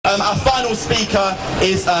our final speaker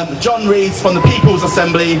is John Rees from the People's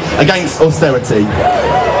Assembly Against Austerity.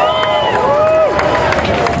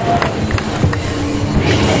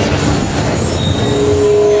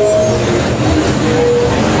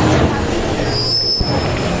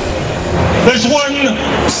 There's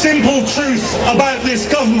one simple truth about this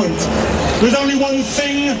government. There's only one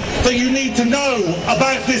thing that you need to know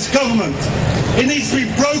about this government. It needs to be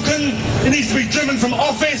broken, it needs to be driven from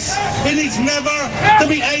office, it needs never to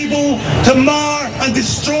be able to mar and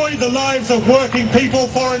destroy the lives of working people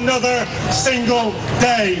for another single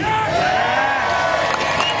day.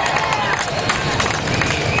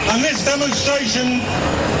 And this demonstration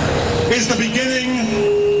is the beginning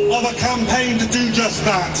of a campaign to do just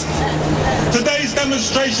that. Today's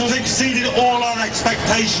demonstration has exceeded all our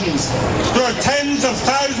expectations. There are tens of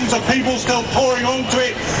thousands of people still pouring onto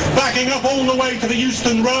it, backing up all the way to the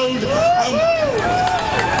Euston Road.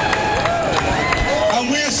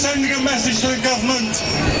 And we're sending a message to the government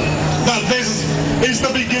that this is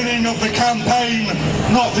the beginning of the campaign,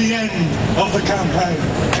 not the end of the campaign.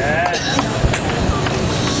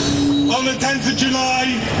 On the 10th of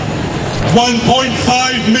July, 1.5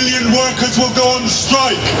 million workers will go on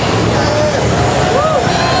strike.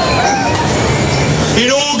 In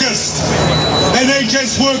August,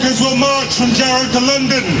 NHS workers will march from Jarrow to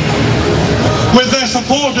London with their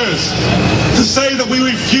supporters to say that we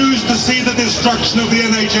refuse to see the destruction of the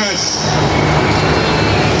NHS.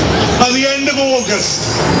 At the end of August,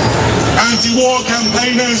 anti-war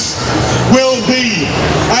campaigners will be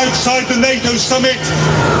outside the NATO summit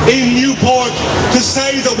in Newport to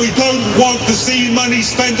say that we don't want to see money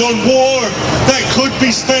spent on war that could be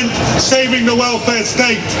spent saving the welfare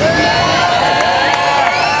state.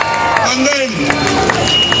 And then,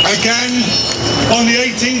 again, on the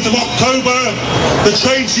 18th of October, the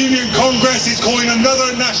Trades Union Congress is calling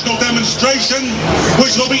another national demonstration,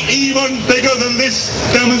 which will be even bigger than this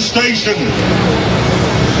demonstration.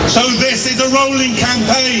 So this is a rolling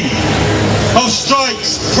campaign of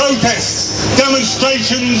strikes, protests,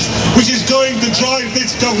 demonstrations, which is going to drive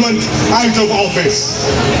this government out of office.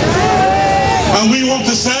 And we want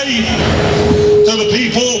to say to the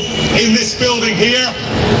people in this building here,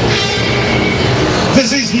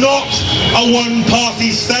 this is not a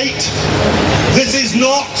one-party state. This is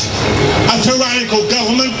not a tyrannical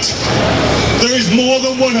government. There is more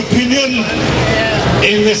than one opinion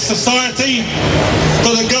in this society.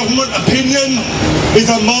 But the government opinion is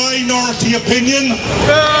a minority opinion.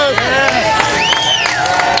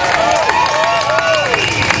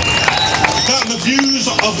 That the views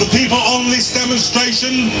of the people on this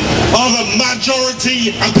demonstration are the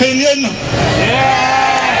majority opinion.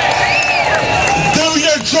 Do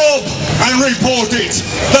your job and report it.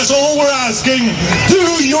 That's all we're asking. Do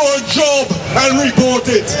your job and report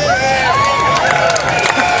it.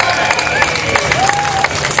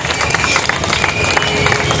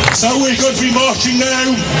 So we're going to be marching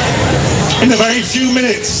now in a very few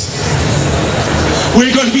minutes.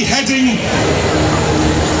 We're going to be heading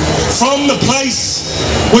from the place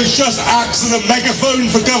which just acts as a megaphone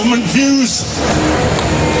for government views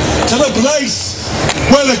to the place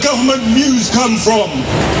where the government views come from.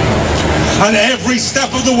 And every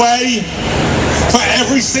step of the way, for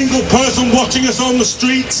every single person watching us on the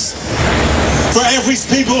streets, for every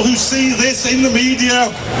people who see this in the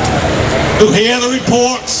media, who hear the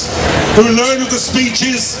reports, who learn of the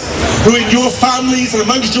speeches, who in your families and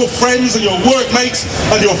amongst your friends and your workmates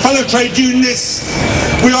and your fellow trade unionists,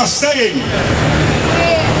 we are saying,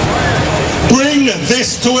 bring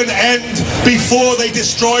this to an end before they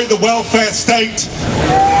destroy the welfare state.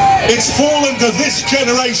 It's fallen to this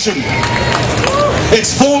generation.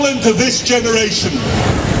 It's fallen to this generation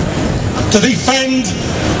to defend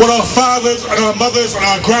what our fathers and our mothers and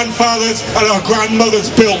our grandfathers and our grandmothers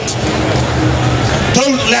built.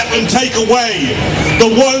 Don't let them take away the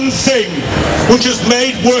one thing which has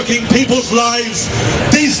made working people's lives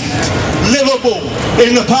decent, livable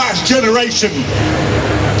in the past generation.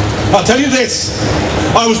 I'll tell you this,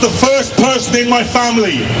 I was the first person in my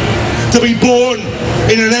family to be born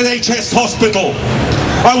in an NHS hospital.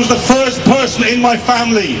 I was the first person in my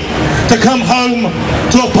family to come home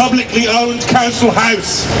to a publicly owned council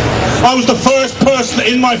house. I was the first person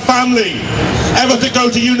in my family ever to go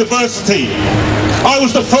to university. I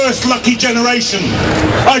was the first lucky generation.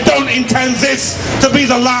 I don't intend this to be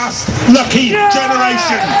the last lucky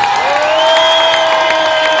generation.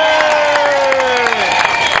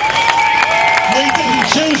 We didn't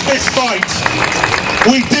choose this fight.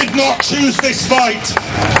 We did not choose this fight.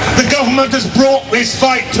 The government has brought this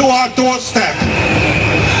fight to our doorstep.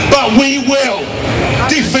 But we will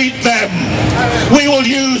defeat them. We will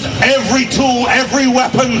use every tool, every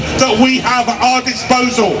weapon that we have at our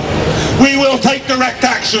disposal. We will take direct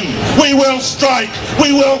action. We will strike.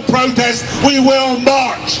 We will protest. We will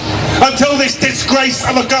march until this disgrace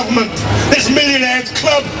of a government, this millionaires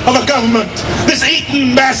club of a government, this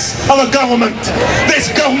eaten mess of a government, this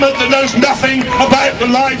government that knows nothing about the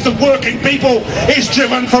lives of working people is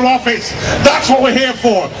driven from office. That's what we're here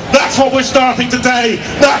for. That's what we're starting today.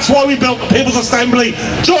 That's why we built the People's Assembly.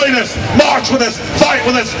 Join us, march with us, fight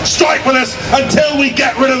with us, strike with us until we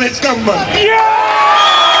get rid of this government.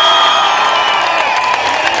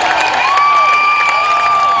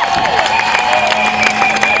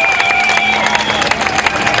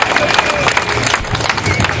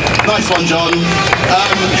 Nice one, John.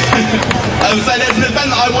 So there's an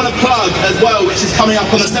event that I want to plug as well, which is coming up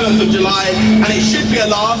on the 7th of July, and it should be a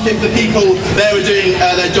laugh if the people there are doing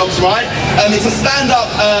their jobs right. It's a stand-up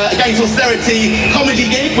against austerity comedy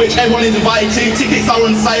gig, which everyone is invited to. Tickets are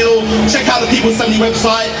on sale. Check out the People's Assembly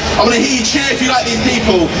website. I want to hear you cheer if you like these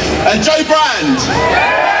people. Joe Brand,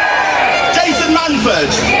 Jason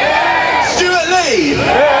Manford, Stuart Lee,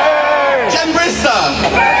 Jen Brister,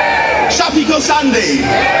 Shappy Korsandi,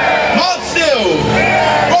 Mark Steele,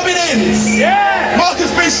 Robin Ince,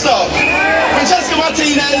 Marcus Bristock, Francesca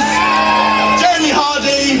Martinez, Jeremy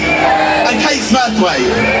Hardy, and Kate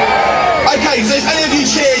Smirthwaite. Okay, so if any of you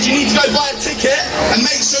cheered, you need to go buy a ticket and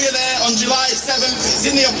make sure you're there on July 7th. It's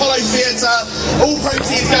in the Apollo Theatre. All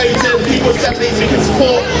proceeds go to the People's Assembly so we can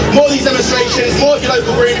support more of these demonstrations, more of your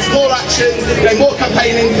local groups, more actions, more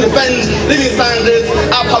campaigning to defend living standards,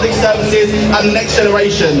 our public services and the next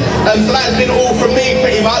generation. So that has been all from me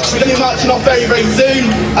pretty much. We're going to be marching off very, very soon.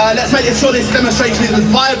 Let's make sure this demonstration is as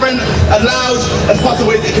vibrant and loud as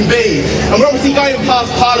possible as it can be. And we're obviously going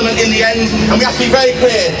past Parliament in the end, and we have to be very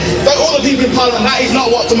clear. Don't all the people in Parliament, that is not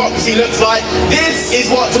what democracy looks like. This is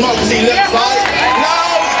what democracy looks like.